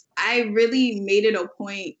I really made it a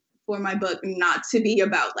point for my book not to be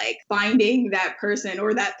about like finding that person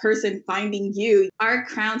or that person finding you. Our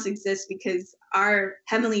crowns exist because our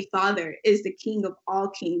Heavenly Father is the King of all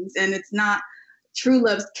kings, and it's not true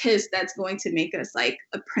love's kiss that's going to make us like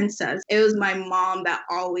a princess. It was my mom that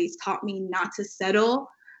always taught me not to settle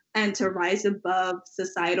and to rise above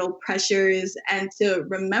societal pressures and to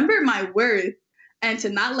remember my worth and to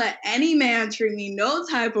not let any man treat me no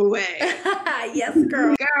type of way. Yes,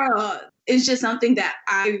 girl. Girl, it's just something that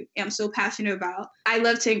I am so passionate about. I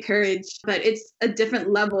love to encourage, but it's a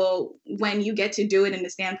different level when you get to do it in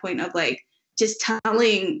the standpoint of like just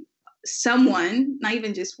telling someone, not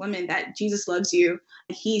even just women, that Jesus loves you.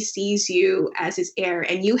 He sees you as his heir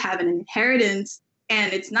and you have an inheritance.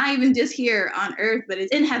 And it's not even just here on earth, but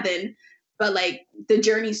it's in heaven. But like the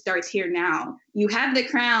journey starts here now. You have the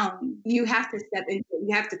crown. You have to step into it.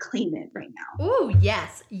 You have to claim it right now. Ooh,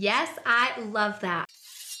 yes. Yes, I love that.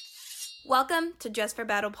 Welcome to Dress for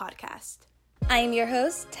Battle podcast. I am your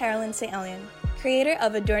host, Taralyn St. Elian, creator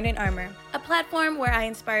of Adorned in Armor, A platform where I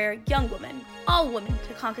inspire young women, all women,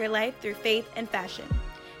 to conquer life through faith and fashion.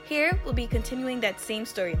 Here, we'll be continuing that same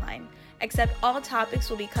storyline, except all topics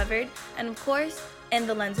will be covered, and of course, in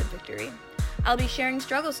the lens of victory. I'll be sharing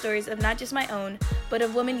struggle stories of not just my own, but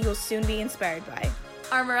of women you'll soon be inspired by.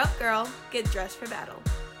 Armor up, girl. Get dressed for battle.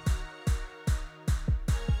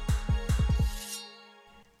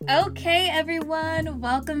 Okay, everyone,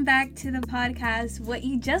 welcome back to the podcast. What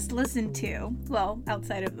you just listened to, well,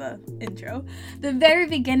 outside of the intro, the very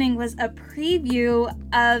beginning was a preview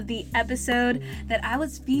of the episode that I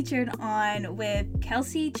was featured on with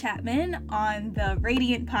Kelsey Chapman on the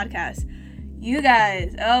Radiant podcast. You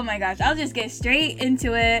guys, oh my gosh, I'll just get straight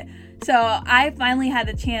into it. So I finally had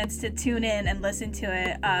the chance to tune in and listen to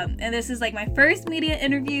it. And this is like my first media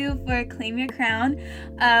interview for Claim Your Crown.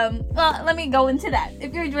 Well, let me go into that.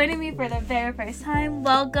 If you're joining me for the very first time,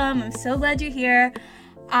 welcome. I'm so glad you're here.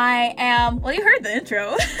 Well, you heard the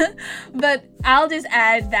intro, but I'll just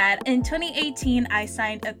add that in 2018, I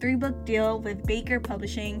signed a 3-book deal with Baker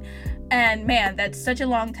Publishing. And man, that's such a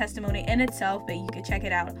long testimony in itself, but you can check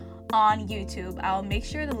it out on YouTube. I'll make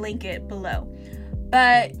sure to link it below.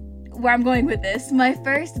 But where I'm going with this, my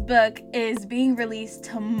first book is being released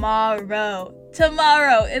tomorrow.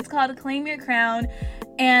 It's called Claim Your Crown,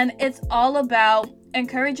 and it's all about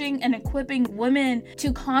encouraging and equipping women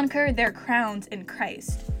to conquer their crowns in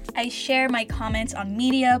Christ. I share my comments on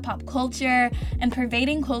media, pop culture, and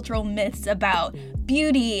pervading cultural myths about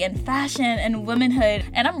beauty and fashion and womanhood.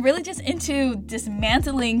 And I'm really just into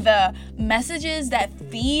dismantling the messages that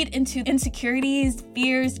feed into insecurities,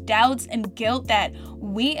 fears, doubts, and guilt that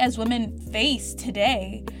we as women face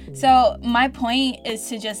today. So my point is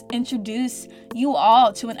to just introduce you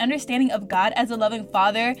all to an understanding of God as a loving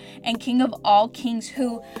Father and King of all kings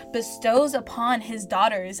who bestows upon his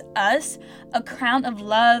daughters, us, a crown of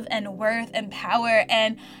love and worth and power.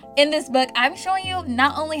 And in this book, I'm showing you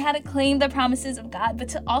not only how to claim the promises of God, but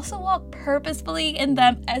to also walk purposefully in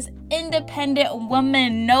them as independent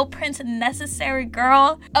women. No prince necessary,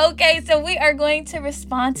 girl. Okay, so we are going to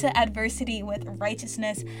respond to adversity with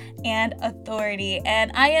righteousness and authority.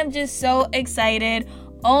 And I am just so excited.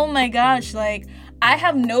 Oh my gosh, like I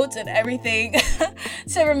have notes and everything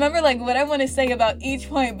to remember like what I want to say about each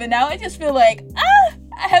point. But now I just feel like,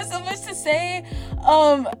 I have so much to say.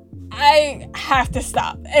 I have to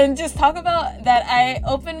stop and just talk about that. I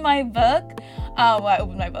opened my book.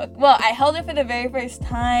 Well, I held it for the very first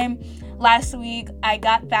time last week. I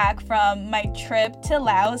got back from my trip to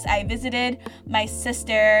Laos. I visited my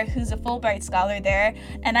sister, who's a Fulbright scholar there,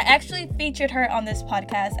 and I actually featured her on this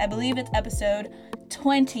podcast. I believe it's episode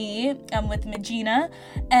 20 with Magina,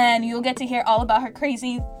 and you'll get to hear all about her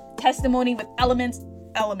crazy testimony with elephants,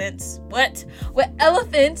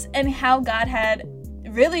 and how God had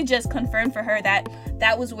really just confirmed for her that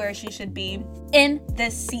that was where she should be in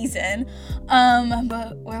this season.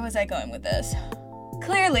 But where was I going with this?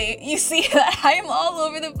 Clearly, you see that I am all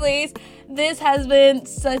over the place. This has been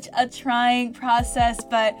such a trying process,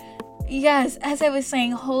 but yes, as I was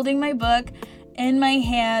saying, holding my book in my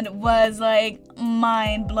hand was like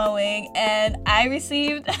mind-blowing, and I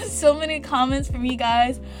received so many comments from you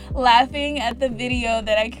guys laughing at the video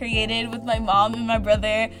that I created with my mom and my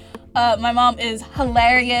brother. My mom is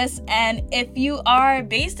hilarious, and if you are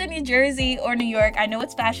based in New Jersey or New York, I know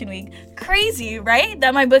it's Fashion Week. Crazy, right?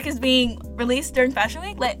 That my book is being released during Fashion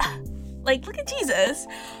Week? Like look at Jesus.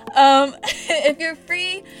 If you're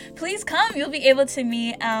free, please come. You'll be able to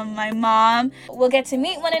meet my mom. We'll get to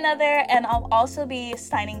meet one another, and I'll also be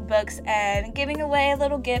signing books and giving away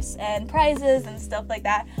little gifts and prizes and stuff like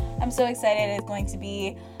that. I'm so excited. It's going to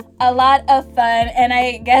be a lot of fun, and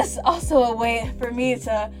I guess also a way for me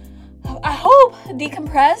to, I hope,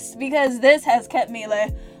 decompress, because this has kept me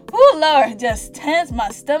like, oh Lord, just tense, my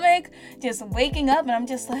stomach, just waking up, and I'm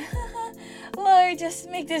just like, Lord, just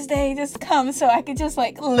make this day just come so I could just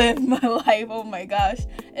like live my life. Oh my gosh,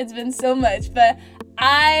 it's been so much. But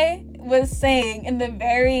I was saying in the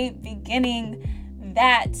very beginning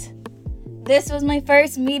that this was my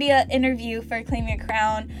first media interview for Claim Your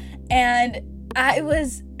Crown, and I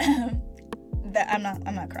was I'm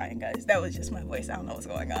not crying, guys. That was just my voice. I don't know what's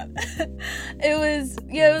going on. It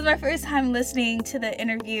was my first time listening to the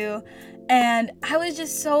interview, and I was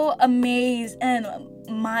just so amazed and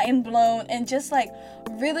mind blown and just like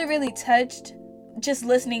really, really touched just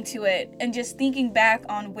listening to it and just thinking back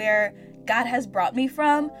on where God has brought me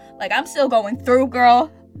from. Like, I'm still going through,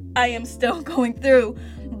 girl. I am still going through.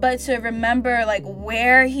 But to remember like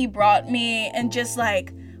where he brought me and just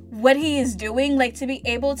like what he is doing, like to be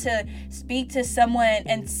able to speak to someone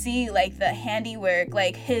and see like the handiwork,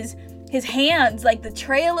 like his hands, like the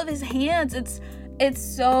trail of his hands,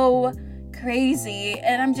 it's so crazy.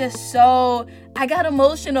 And I got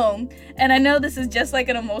emotional, and I know this is just like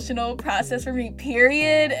an emotional process for me,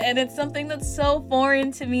 period, and it's something that's so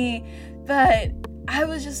foreign to me, but I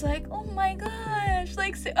was just like, oh my gosh,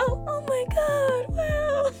 like, oh my god,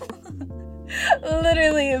 wow.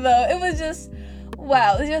 Literally though, it was just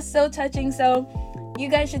wow, it's just so touching. So you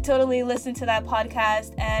guys should totally listen to that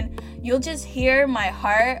podcast, and you'll just hear my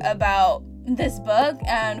heart about this book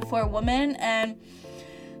and for women, and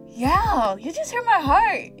yeah, you just hear my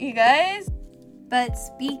heart, you guys. But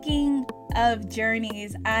speaking of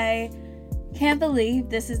journeys, I can't believe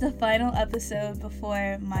this is the final episode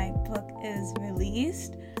before my book is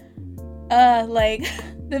released. Like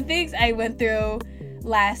the things I went through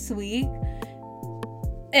last week,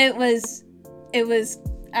 it was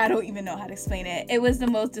I don't even know how to explain it. It was the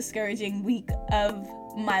most discouraging week of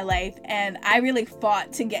my life, and I really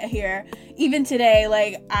fought to get here. Even today,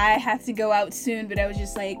 like, I have to go out soon, but I was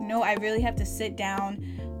just like, no, I really have to sit down,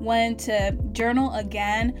 one, to journal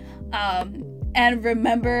again, and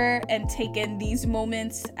remember and take in these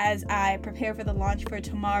moments as I prepare for the launch for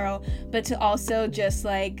tomorrow, but to also just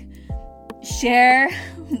like share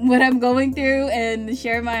what I'm going through and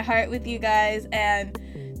share my heart with you guys, and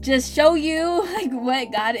just show you like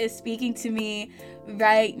what God is speaking to me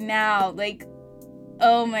right now. Like,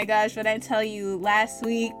 oh my gosh, when I tell you, last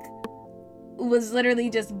week was literally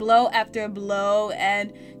just blow after blow,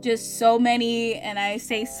 and just so many, and I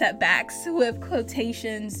say setbacks with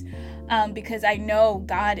quotations, because I know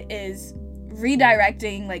God is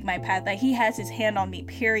redirecting like my path, like he has his hand on me,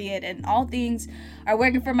 period, and all things are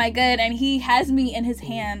working for my good, and he has me in his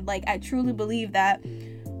hand. Like, I truly believe that.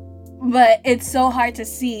 But it's so hard to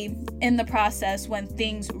see in the process when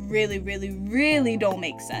things really, really, really don't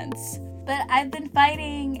make sense. But I've been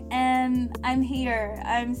fighting, and I'm here.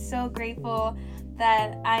 I'm so grateful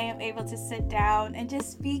that I am able to sit down and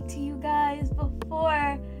just speak to you guys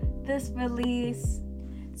before this release.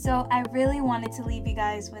 So I really wanted to leave you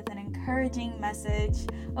guys with an encouraging message.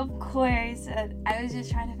 Of course, I was just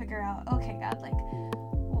trying to figure out, okay, God, like,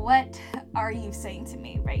 what are you saying to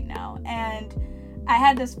me right now? And I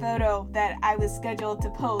had this photo that I was scheduled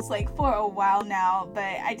to post like for a while now, but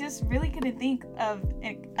I just really couldn't think of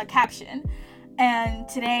a caption. And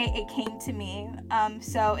today it came to me.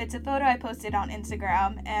 So it's a photo I posted on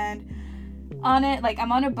Instagram, and on it, like,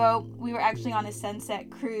 I'm on a boat. We were actually on a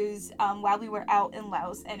sunset cruise while we were out in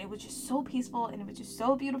Laos, and it was just so peaceful, and it was just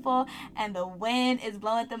so beautiful, and the wind is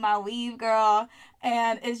blowing through my weave, girl,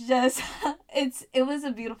 and it's just it was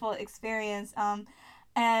a beautiful experience.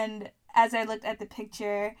 And as I looked at the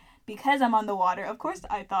picture, because I'm on the water, of course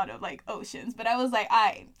I thought of like oceans, but I was like,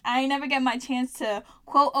 I never get my chance to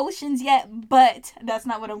quote oceans yet, but that's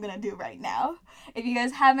not what I'm gonna do right now. If you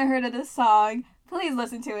guys haven't heard of this song, please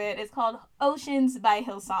listen to it. It's called Oceans by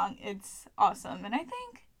Hillsong. It's awesome, and I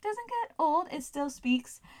think it doesn't get old. It still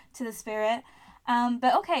speaks to the spirit.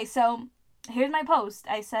 But okay, so here's my post.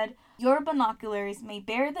 I said, your binoculars may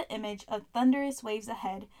bear the image of thunderous waves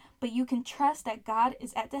ahead, but you can trust that God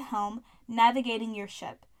is at the helm, navigating your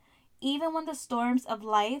ship. Even when the storms of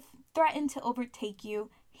life threaten to overtake you,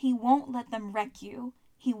 he won't let them wreck you.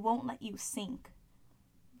 He won't let you sink.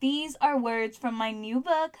 These are words from my new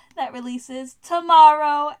book that releases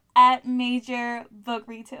tomorrow at major book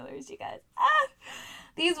retailers, you guys.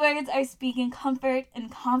 These words are speaking comfort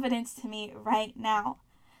and confidence to me right now.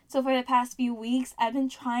 So for the past few weeks, I've been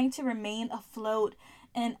trying to remain afloat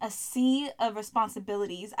in a sea of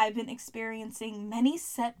responsibilities. I've been experiencing many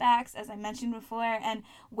setbacks, as I mentioned before, and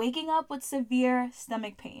waking up with severe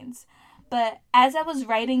stomach pains. But as I was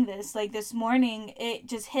writing this, like this morning, it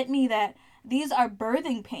just hit me that these are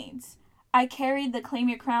birthing pains. I carried the Claim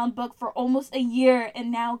Your Crown book for almost a year, and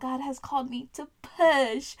now God has called me to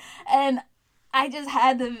push. And I just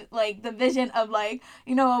had the vision of like,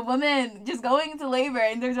 you know, a woman just going into labor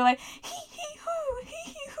and they're like,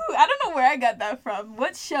 hee-hee-hoo. I don't know where I got that from,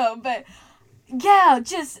 what show, but yeah,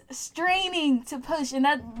 just straining to push. And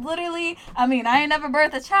that literally, I mean, I ain't never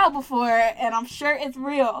birthed a child before, and I'm sure it's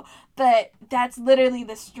real, but that's literally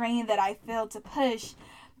the strain that I feel to push.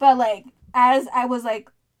 But like, as I was like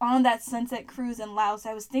on that sunset cruise in Laos,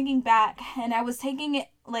 I was thinking back and I was taking it,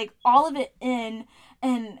 like all of it in,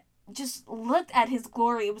 and just looked at his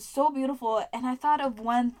glory. It was so beautiful. And I thought of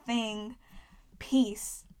one thing: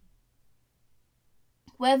 peace.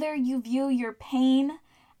 Whether you view your pain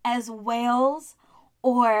as whales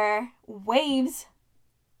or waves,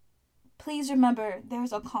 please remember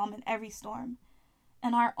there's a calm in every storm.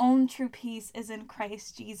 And our own true peace is in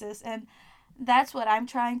Christ Jesus. And that's what I'm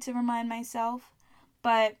trying to remind myself.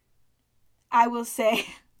 But I will say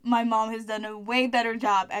my mom has done a way better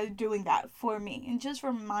job at doing that for me. And just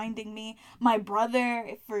reminding me, my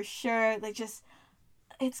brother, for sure, like just,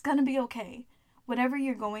 it's going to be okay. Whatever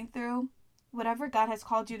you're going through, whatever God has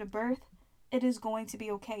called you to birth, it is going to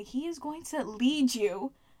be okay. He is going to lead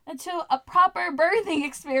you into a proper birthing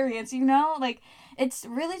experience, you know? Like, it's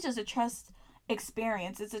really just a trust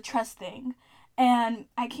experience. It's a trust thing. And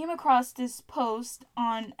I came across this post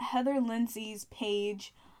on Heather Lindsay's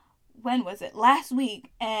page. When was it? Last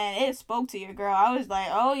week. And it spoke to you, girl. I was like,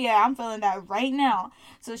 oh yeah, I'm feeling that right now.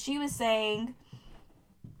 So she was saying,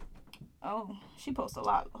 oh, she posted a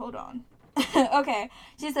lot. Hold on. Okay.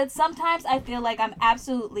 She said, sometimes I feel like I'm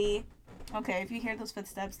absolutely... Okay, if you hear those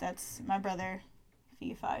footsteps, that's my brother,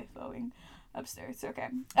 Fee-Fi, going upstairs.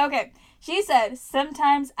 Okay. She said,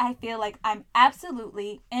 sometimes I feel like I'm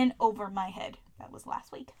absolutely in over my head. That was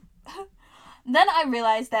last week. Then I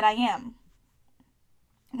realized that I am.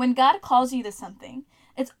 When God calls you to something,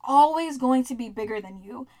 it's always going to be bigger than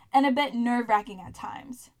you and a bit nerve-wracking at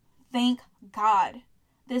times. Thank God.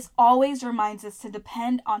 This always reminds us to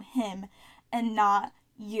depend on Him and not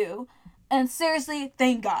you. And seriously,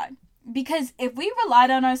 thank God. Because if we relied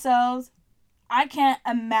on ourselves, I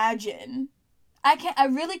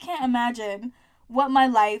really can't imagine what my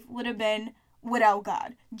life would have been without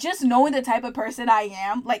God. Just knowing the type of person I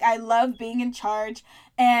am, like I love being in charge,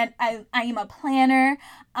 and I am a planner.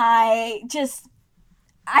 I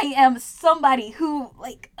am somebody who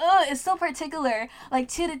is so particular, like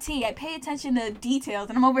to the T. I pay attention to details,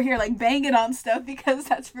 and I'm over here like banging on stuff because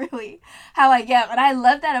that's really how I am. And I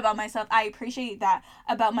love that about myself. I appreciate that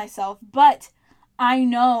about myself. But I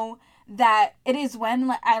know that it is when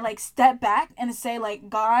I step back and say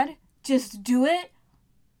God, just do it.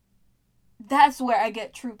 That's where I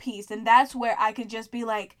get true peace. And that's where I could just be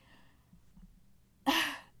like,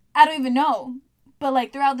 I don't even know.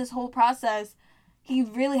 But throughout this whole process, He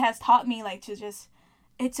really has taught me to just,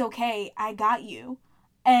 it's okay, I got you.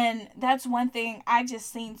 And that's one thing I've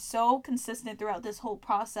just seen so consistent throughout this whole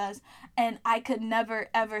process. And I could never,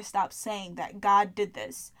 ever stop saying that God did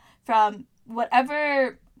this. From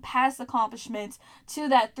whatever past accomplishments to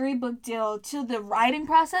that 3-book deal to the writing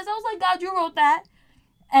process, I was like, God, you wrote that.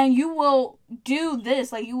 And you will do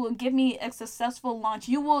this. You will give me a successful launch.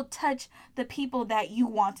 You will touch the people that you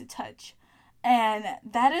want to touch. And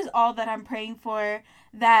that is all that I'm praying for,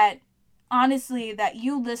 that honestly, that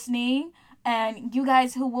you listening and you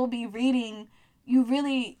guys who will be reading, you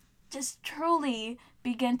really just truly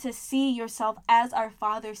begin to see yourself as our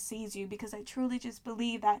Father sees you. Because I truly just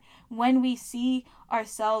believe that when we see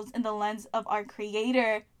ourselves in the lens of our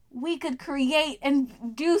Creator, we could create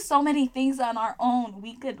and do so many things on our own.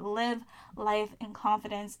 We could live life in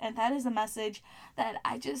confidence. And that is a message that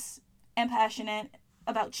I just am passionate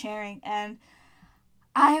about sharing. And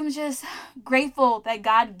I am just grateful that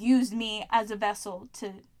God used me as a vessel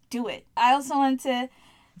to do it. I also want to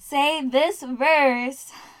say this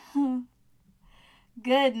verse.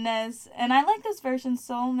 Goodness. And I like this verse in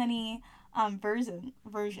so many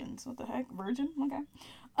versions. What the heck? Virgin?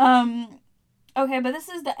 Okay. Okay, but this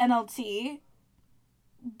is the NLT.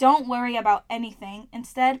 Don't worry about anything.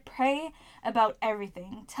 Instead, pray about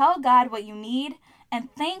everything. Tell God what you need and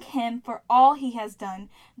thank Him for all He has done.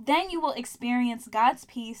 Then you will experience God's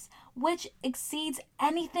peace, which exceeds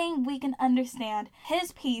anything we can understand.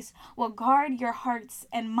 His peace will guard your hearts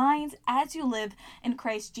and minds as you live in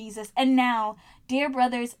Christ Jesus. And now, dear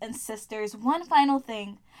brothers and sisters, one final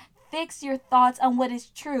thing. fix your thoughts on what is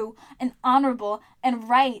true and honorable and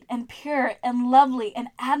right and pure and lovely and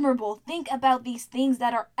admirable. Think about these things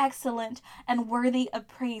that are excellent and worthy of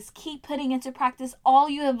praise. Keep putting into practice all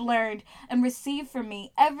you have learned and received from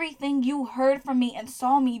me, everything you heard from me and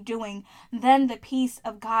saw me doing. Then the peace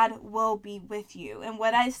of God will be with you. And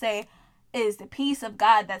what I say is the peace of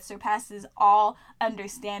God that surpasses all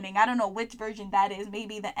understanding. I don't know which version that is,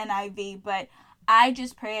 maybe the NIV, but I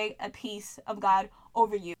just pray a peace of God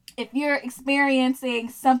over you. If you're experiencing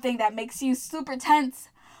something that makes you super tense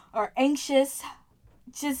or anxious,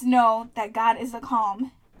 just know that God is the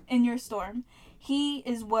calm in your storm. He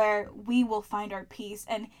is where we will find our peace,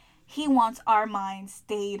 and He wants our minds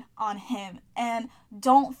stayed on Him. And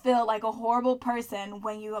don't feel like a horrible person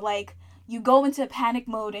when you go into panic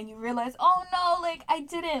mode and you realize, oh no,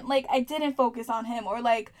 I didn't focus on Him, or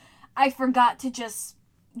I forgot to just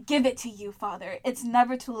give it to you, Father. It's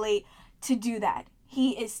never too late to do that.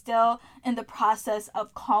 He is still in the process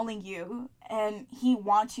of calling you, and He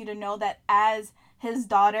wants you to know that as His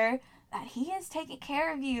daughter, that He is taking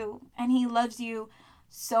care of you and He loves you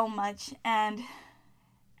so much. And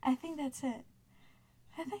I think that's it.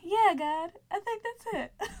 God, I think that's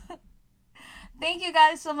it. Thank you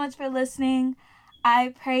guys so much for listening.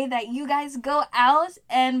 I pray that you guys go out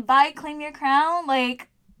and buy Claim Your Crown.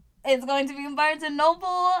 It's going to be in Barnes &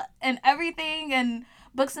 Noble and everything, and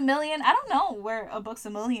Books A Million. I don't know where a Books A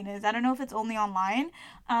Million is. I don't know if it's only online.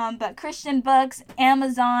 But Christian Books,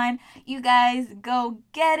 Amazon, you guys go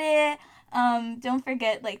get it. Don't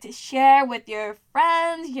forget to share with your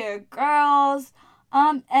friends, your girls.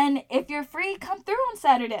 And if you're free, come through on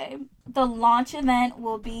Saturday. The launch event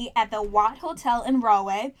will be at the Watt Hotel in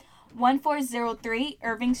Rahway, 1403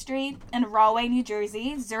 Irving Street in Rahway, New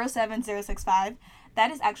Jersey, 07065.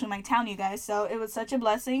 That is actually my town, you guys. So it was such a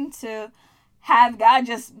blessing to have God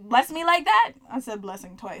just bless me like that. I said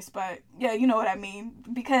blessing twice, but yeah, you know what I mean.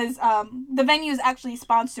 Because the venue is actually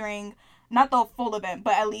sponsoring, not the full event,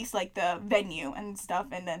 but at least the venue and stuff.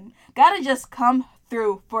 And then God had just come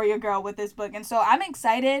through for your girl with this book. And so I'm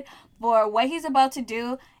excited for what He's about to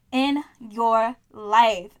do in your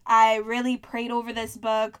life. I really prayed over this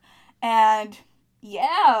book, and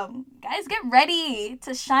yeah, guys, get ready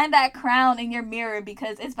to shine that crown in your mirror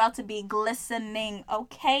because it's about to be glistening,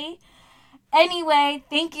 okay? Anyway,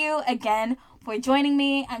 thank you again for joining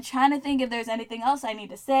me. I'm trying to think if there's anything else I need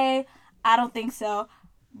to say. I don't think so.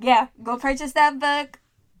 Yeah, go purchase that book.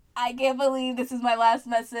 I can't believe this is my last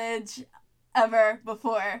message ever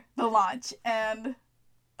before the launch. And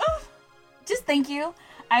just thank you.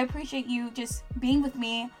 I appreciate you just being with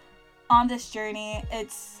me on this journey.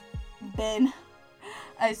 It's been,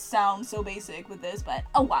 I sound so basic with this, but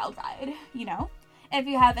a wild ride, you know? If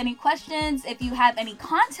you have any questions, if you have any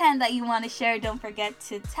content that you want to share, don't forget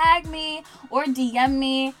to tag me or DM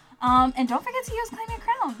me. And don't forget to use Claim Your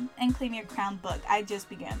Crown and Claim Your Crown book. I just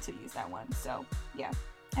began to use that one. So, yeah.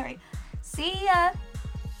 All right. See ya.